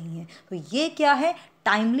पंक्चुअल नहीं है। तो ये क्या है,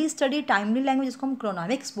 टाइमली स्टडी, टाइमली लैंग्वेज, जिसको हम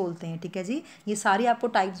क्रोनॉमिक्स बोलते हैं। ठीक है जी। ये सारी आपको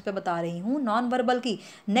टाइप्स पे बता रही हूँ नॉन वर्बल की।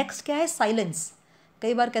 नेक्स्ट क्या है, साइलेंस।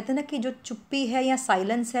 कई बार कहते हैं ना कि जो चुप्पी है या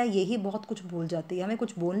साइलेंस है यही बहुत कुछ बोल जाती है, हमें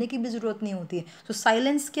कुछ बोलने की भी ज़रूरत नहीं होती है। तो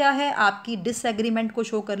साइलेंस क्या है, आपकी डिसएग्रीमेंट को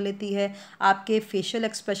शो कर लेती है, आपके फेशियल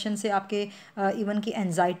एक्सप्रेशन से आपके इवन की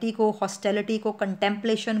एंजाइटी को, हॉस्टिलिटी को,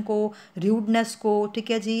 कंटेम्पलेशन को, र्यूडनेस को, ठीक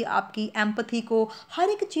है जी, आपकी एम्पथी को, हर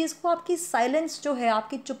एक चीज़ को आपकी साइलेंस जो है,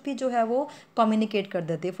 आपकी चुप्पी जो है वो कम्युनिकेट कर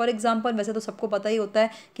देती है। फॉर एग्जाम्पल, वैसे तो सबको पता ही होता है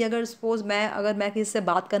कि अगर सपोज अगर मैं किसी से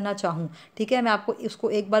बात करना चाहूँ, ठीक है, मैं आपको उसको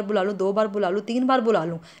एक बार बुला लूँ, 2 बार बुला लूँ, 3 बार बुला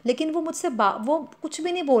लूँ, लेकिन वो मुझसे वो कुछ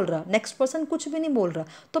भी नहीं बोल रहा, नेक्स्ट पर्सन कुछ भी नहीं बोल रहा,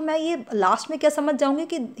 तो मैं ये लास्ट में क्या समझ जाऊंगी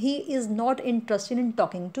कि he is not interested in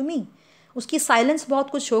talking to me. उसकी साइलेंस बहुत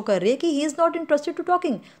कुछ शो कर रही है कि he is not interested to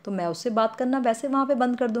talking, तो मैं उससे बात करना वैसे वहाँ पे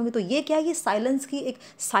बंद कर दूंगी। तो ये क्या है, ये साइलेंस की एक,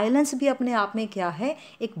 साइलेंस भी अपने आप में क्या है,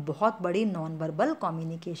 एक बहुत बड़ी नॉन वर्बल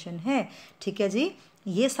कम्युनिकेशन है। ठीक है जी।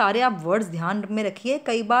 ये सारे आप वर्ड्स ध्यान में रखिए।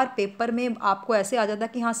 कई बार पेपर में आपको ऐसे आ जाता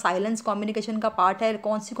है कि हाँ साइलेंस कम्युनिकेशन का पार्ट है,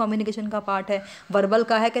 कौन सी कम्युनिकेशन का पार्ट है, वर्बल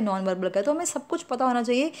का है कि नॉन वर्बल का है। तो हमें सब कुछ पता होना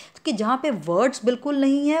चाहिए कि जहाँ पे वर्ड्स बिल्कुल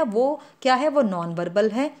नहीं है वो क्या है, वो नॉन वर्बल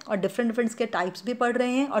है, और डिफरेंट डिफरेंट के टाइप्स भी पढ़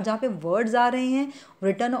रहे हैं, और जहाँ पे वर्ड्स आ रहे हैं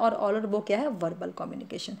रिटर्न और ऑलर, वो क्या है, वर्बल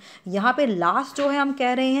कम्युनिकेशन। यहाँ पे लास्ट जो है हम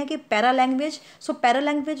कह रहे हैं कि पैरा लैंग्वेज। सो पैरा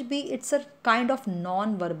लैंग्वेज भी it's a kind of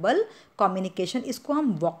non verbal communication. इसको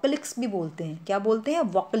हम वोकलिक्स भी बोलते हैं। क्या बोलते हैं,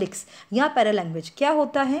 वोकलिक्स। यहाँ पैरा लैंग्वेज क्या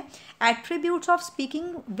होता है, attributes of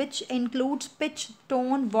speaking which includes pitch,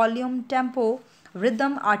 tone, volume, tempo,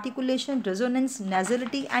 rhythm, articulation, resonance,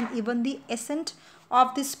 nasality, and even the accent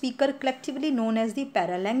of the speaker, collectively known as the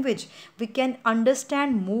paralanguage. We can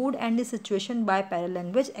understand mood and the situation by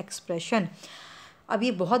paralanguage expression. अब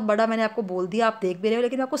ये बहुत बड़ा मैंने आपको बोल दिया, आप देख भी रहे हो,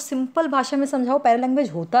 लेकिन आपको सिंपल भाषा में समझाओ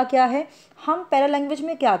पैरालैंग्वेज होता क्या है। हम पैरालैंग्वेज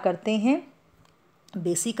में क्या करते हैं,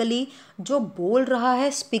 बेसिकली जो बोल रहा है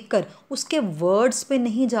स्पीकर, उसके वर्ड्स पे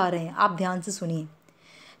नहीं जा रहे हैं। आप ध्यान से सुनिए,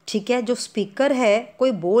 ठीक है, जो स्पीकर है,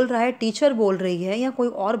 कोई बोल रहा है, टीचर बोल रही है या कोई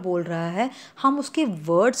और बोल रहा है, हम उसके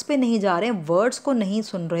वर्ड्स पे नहीं जा रहे हैं, वर्ड्स को नहीं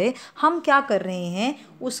सुन रहे। हम क्या कर रहे हैं,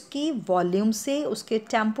 उसकी वॉल्यूम से, उसके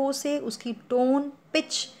टेम्पो से, उसकी टोन,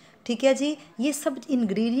 पिच, ठीक है जी, ये सब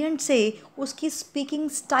इंग्रेडिएंट से उसकी स्पीकिंग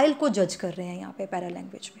स्टाइल को जज कर रहे हैं। यहाँ पे पैरा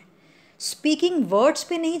लैंग्वेज में स्पीकिंग वर्ड्स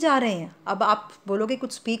पे नहीं जा रहे हैं। अब आप बोलोगे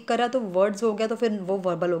कुछ स्पीक करा तो वर्ड्स हो गया तो फिर वो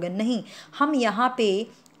वर्बल हो गया, नहीं। हम यहाँ पे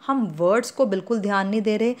हम वर्ड्स को बिल्कुल ध्यान नहीं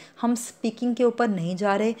दे रहे, हम स्पीकिंग के ऊपर नहीं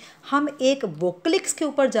जा रहे, हम एक वोकलिक्स के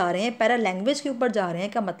ऊपर जा रहे हैं, पैरा लैंग्वेज के ऊपर जा रहे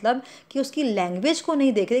हैं। का मतलब कि उसकी लैंग्वेज को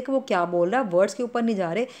नहीं देख रहे कि वो क्या बोल रहा है, वर्ड्स के ऊपर नहीं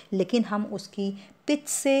जा रहे, लेकिन हम उसकी पिच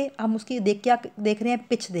से, हम उसकी क्या देख रहे हैं,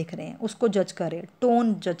 पिच देख रहे हैं, उसको जज कर रहे हैं,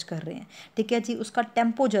 टोन जज कर रहे हैं, ठीक है जी, उसका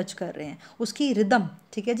टेम्पो जज कर रहे हैं, उसकी रिदम,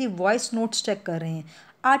 ठीक है जी, वॉइस नोट्स चेक कर रहे हैं।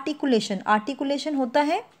 आर्टिकुलेशन, आर्टिकुलेशन होता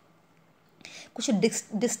है कुछ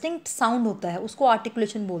डिस्टिंक्ट साउंड होता है, उसको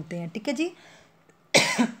आर्टिकुलेशन बोलते हैं, ठीक है जी।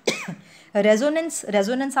 रेजोनेंस,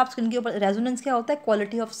 रेजोनेंस आप स्क्रीन के ऊपर, रेजोनेंस क्या होता है,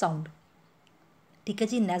 क्वालिटी ऑफ साउंड, ठीक है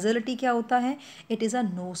जी। नेजलिटी क्या होता है, it is a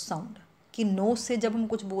knows sound, कि नोज से जब हम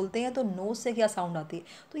कुछ बोलते हैं तो नोज से क्या साउंड आती है।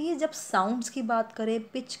 तो ये जब साउंड्स की बात करें,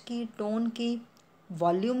 पिच की, टोन की,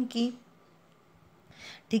 वॉल्यूम की,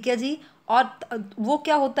 ठीक है जी, और वो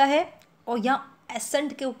क्या होता है, और यहाँ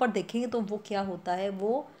एसेंट के ऊपर देखेंगे तो वो क्या होता है,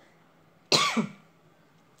 वो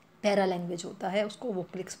पैरा लैंग्वेज होता है, उसको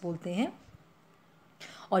वोकलिक्स बोलते हैं।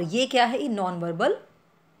 और ये क्या है, ये नॉन वर्बल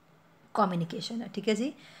कम्युनिकेशन है, ठीक है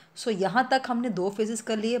जी। सो यहाँ तक हमने 2 फेजेस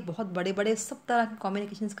कर लिए, बहुत बड़े बड़े सब तरह के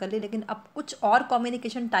कम्युनिकेशंस कर लिए, लेकिन अब कुछ और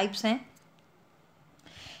कम्युनिकेशन टाइप्स हैं।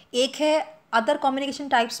 एक है अदर कम्युनिकेशन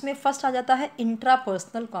टाइप्स में फर्स्ट आ जाता है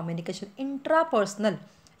इंट्रापर्सनल कम्युनिकेशन। इंट्रापर्सनल,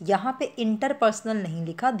 यहाँ पे इंटरपर्सनल नहीं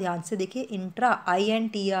लिखा, ध्यान से देखिए, इंट्रा,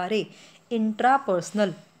 INTRA,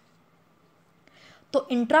 इंट्रापर्सनल। तो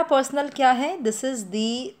इंट्रापर्सनल क्या है, this is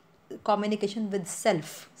the communication with self,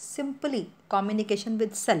 simply communication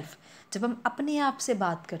with self. जब हम अपने आप से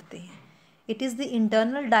बात करते हैं, It is the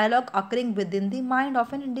internal dialogue occurring within the mind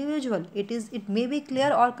of an individual. It may be clear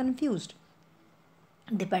or confused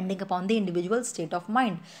depending upon the individual state of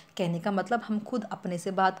mind. कहने का मतलब हम खुद अपने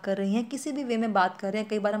से बात कर रहे हैं, किसी भी वे में बात कर रहे हैं।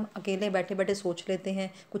 कई बार हम अकेले बैठे बैठे सोच लेते हैं,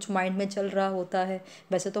 कुछ माइंड में चल रहा होता है।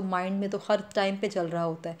 वैसे तो माइंड में तो हर टाइम पे चल रहा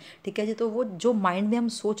होता है, ठीक है जी। तो वो जो माइंड में हम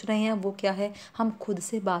सोच रहे हैं वो क्या है, हम खुद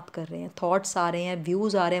से बात कर रहे हैं, थॉट्स आ रहे हैं,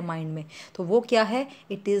 व्यूज़ आ रहे हैं माइंड में, तो वो क्या है,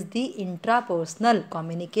 it is the intrapersonal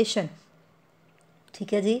communication,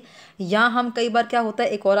 ठीक है जी। या हम कई बार क्या होता है,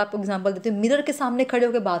 एक और आपको एग्जांपल देते हैं, मिरर के सामने खड़े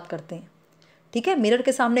होकर बात करते हैं, ठीक है। मिरर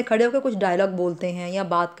के सामने खड़े होकर कुछ डायलॉग बोलते हैं या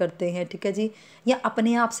बात करते हैं, ठीक है जी, या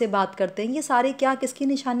अपने आप से बात करते हैं। ये सारे क्या किसकी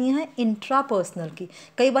निशानियां हैं, इंट्रापर्सनल की।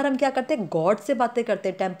 कई बार हम क्या करते हैं, गॉड से बातें करते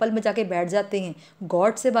हैं, टेंपल में जाके बैठ जाते हैं,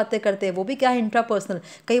 गॉड से बातें करते हैं, वो भी क्या है, इंट्रापर्सनल।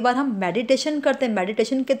 कई बार हम मेडिटेशन करते हैं,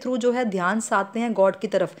 मेडिटेशन के थ्रू जो है ध्यान साधते हैं गॉड की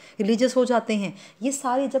तरफ, रिलीजियस हो जाते हैं। ये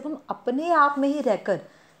सारी जब हम अपने आप में ही रहकर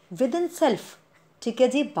विद इन सेल्फ, ठीक है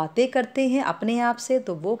जी, बातें करते हैं अपने आप से,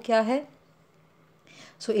 तो वो क्या है,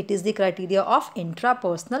 so it is the criteria of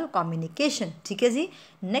intrapersonal communication, ठीक है जी।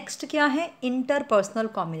 नेक्स्ट क्या है, इंटरपर्सनल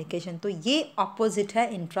कम्युनिकेशन। तो ये ऑपोजिट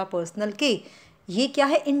है इंट्रापर्सनल के। ये क्या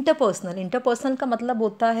है, इंटरपर्सनल। इंटरपर्सनल का मतलब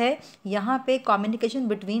होता है यहाँ पे कम्युनिकेशन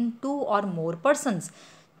बिटवीन टू और मोर पर्सन्स।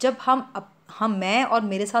 जब हम मैं और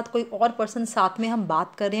मेरे साथ कोई और पर्सन साथ में हम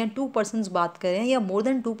बात कर रहे हैं, टू पर्सन्स बात कर रहे हैं या मोर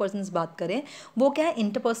देन टू पर्सन्स बात कर रहे हैं, वो क्या है,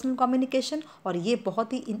 इंटरपर्सनल कम्युनिकेशन। और ये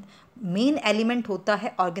बहुत ही मेन एलिमेंट होता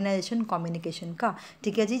है ऑर्गेनाइजेशन कम्युनिकेशन का,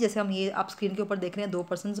 ठीक है जी। जैसे हम ये आप स्क्रीन के ऊपर देख रहे हैं, दो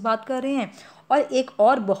पर्सन्स बात कर रहे हैं। और एक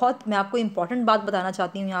और बहुत मैं आपको इंपॉर्टेंट बात बताना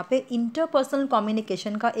चाहती हूँ यहाँ पे, इंटरपर्सनल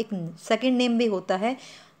कम्युनिकेशन का एक सेकेंड नेम भी होता है,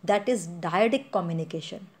 that is dyadic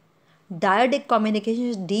communication. Dyadic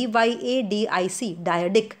communication, DYADIC,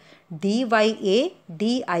 dyadic,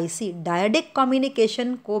 DYADIC, dyadic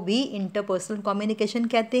communication को भी इंटरपर्सनल कम्युनिकेशन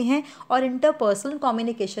कहते हैं और इंटरपर्सनल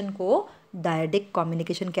कम्युनिकेशन को डायडिक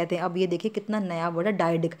कम्युनिकेशन कहते हैं। अब ये देखिए कितना नया वर्ड है,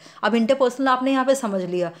 डायडिक। अब इंटरपर्सनल आपने यहाँ पे समझ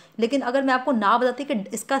लिया, लेकिन अगर मैं आपको ना बताती कि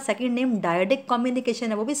इसका सेकंड नेम डायडिक कम्युनिकेशन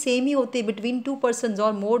है, वो भी सेम ही होती है, बिटवीन टू पर्सन्स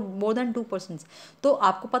और मोर देन टू पर्सन्स, तो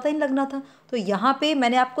आपको पता ही नहीं लगना था। तो यहाँ पे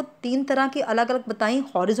मैंने आपको 3 तरह की अलग अलग बताई।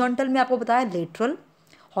 हॉरिजॉन्टल में आपको बताया लेटरल,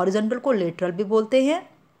 हॉरिजॉन्टल को लेटरल भी बोलते हैं,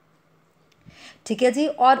 ठीक है जी।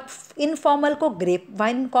 और इनफॉर्मल को ग्रेप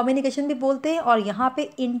वाइन कम्युनिकेशन भी बोलते हैं। और यहाँ पे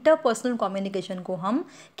इंटरपर्सनल कम्युनिकेशन को हम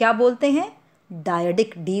क्या बोलते हैं,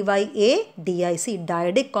 डायडिक, DYADIC,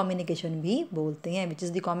 डायडिक कम्युनिकेशन भी बोलते हैं, which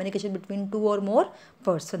is the communication between two और मोर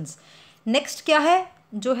पर्सन्स। नेक्स्ट क्या है,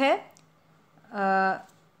 जो है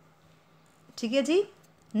ठीक है जी,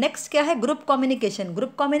 नेक्स्ट क्या है, ग्रुप कम्युनिकेशन।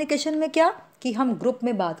 ग्रुप कम्युनिकेशन में क्या, कि हम ग्रुप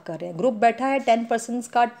में बात कर रहे हैं, ग्रुप बैठा है 10 पर्सन्स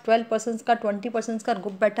का, 12 पर्सन्स का, 20 पर्सन्स का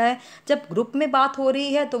ग्रुप बैठा है। जब ग्रुप में बात हो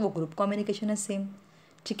रही है तो वो ग्रुप कम्युनिकेशन है, सेम,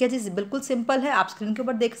 ठीक है जी, बिल्कुल सिंपल है। आप स्क्रीन के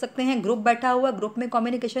ऊपर देख सकते हैं, ग्रुप बैठा हुआ, ग्रुप में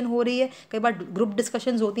कम्युनिकेशन हो रही है। कई बार ग्रुप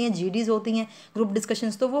डिस्कशंस होती हैं, GDs होती हैं, ग्रुप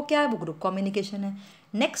डिस्कशंस, तो वो क्या है, वो ग्रुप कम्युनिकेशन है।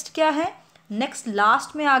 नेक्स्ट क्या है, नेक्स्ट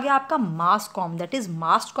लास्ट में आ गया आपका मास com, that is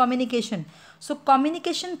mass communication. So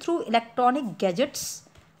communication through electronic gadgets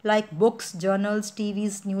like books, journals,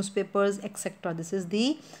 TVs, newspapers, etc. This is the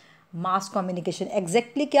mass communication.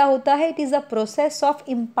 Exactly क्या होता है? It is a process of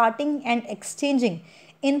imparting and exchanging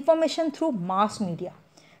information through mass media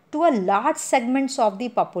to a large segments of the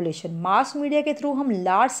population. Mass media के through हम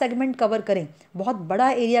large segment cover करें, बहुत बड़ा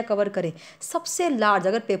area cover करें, सबसे लार्ज।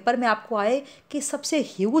 अगर पेपर में आपको आए कि सबसे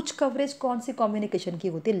ह्यूज कवरेज कौन सी कम्युनिकेशन की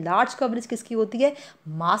होती है, लार्ज कवरेज किसकी होती है,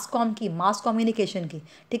 मास कॉम की, मास कम्युनिकेशन की,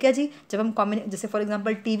 ठीक है जी। जब हम जैसे फॉर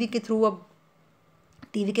एग्जांपल टीवी के थ्रू, अब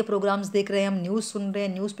टीवी के प्रोग्राम्स देख रहे हैं, हम न्यूज़ सुन रहे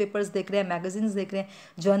हैं, न्यूज़पेपर्स देख रहे हैं, मैगजीन्स देख रहे हैं,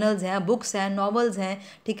 जर्नल्स हैं, बुक्स हैं, नॉवेल्स हैं,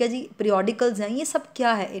 ठीक है जी, पीरियोडिकल्स हैं, ये सब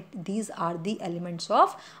क्या है, these are the elements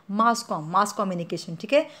of mass com, mass communication,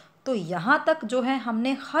 ठीक है। तो यहाँ तक जो है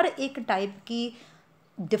हमने हर एक टाइप की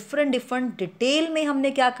डिफरेंट डिटेल में हमने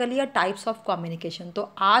क्या कर लिया, टाइप्स ऑफ कम्युनिकेशन। तो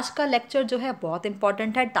आज का लेक्चर जो है बहुत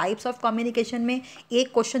इंपॉर्टेंट है। टाइप्स ऑफ कम्युनिकेशन में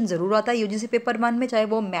एक क्वेश्चन ज़रूर आता है UGC पेपर 1 में, चाहे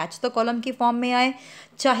वो मैच द कॉलम की फॉर्म में आए,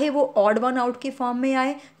 चाहे वो ऑड वन आउट की फॉर्म में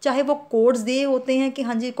आए, चाहे वो कोड्स दिए होते हैं कि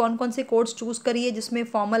हाँ जी कौन कौन से कोड्स चूज़ करिए जिसमें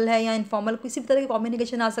फॉर्मल है या इनफॉर्मल, किसी भी तरह की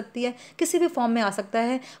कम्युनिकेशन आ सकती है, किसी भी फॉर्म में आ सकता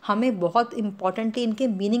है। हमें बहुत इंपॉर्टेंटली इनके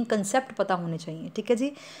मीनिंग कंसेप्ट पता होने चाहिए, ठीक है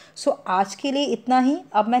जी। सो आज के लिए इतना ही।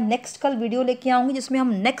 अब मैं नेक्स्ट कल वीडियो लेके आऊँगी जिसमें हम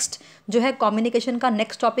नेक्स्ट जो है कम्युनिकेशन का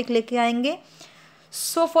नेक्स्ट टॉपिक लेके आएंगे।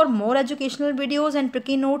 So for more educational videos and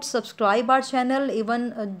tricky notes, subscribe our channel.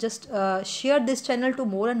 Even just share this channel to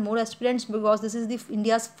more and more aspirants, because this is the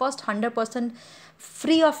India's first 100%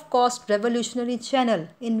 free of cost revolutionary channel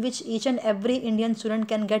in which each and every Indian student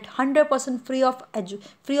can get 100%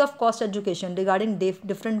 free of cost education regarding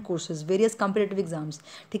different courses, various competitive exams.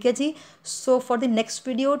 ठीक है जी. So for the next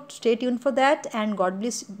video, stay tuned for that, and God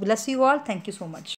bless you all. Thank you so much.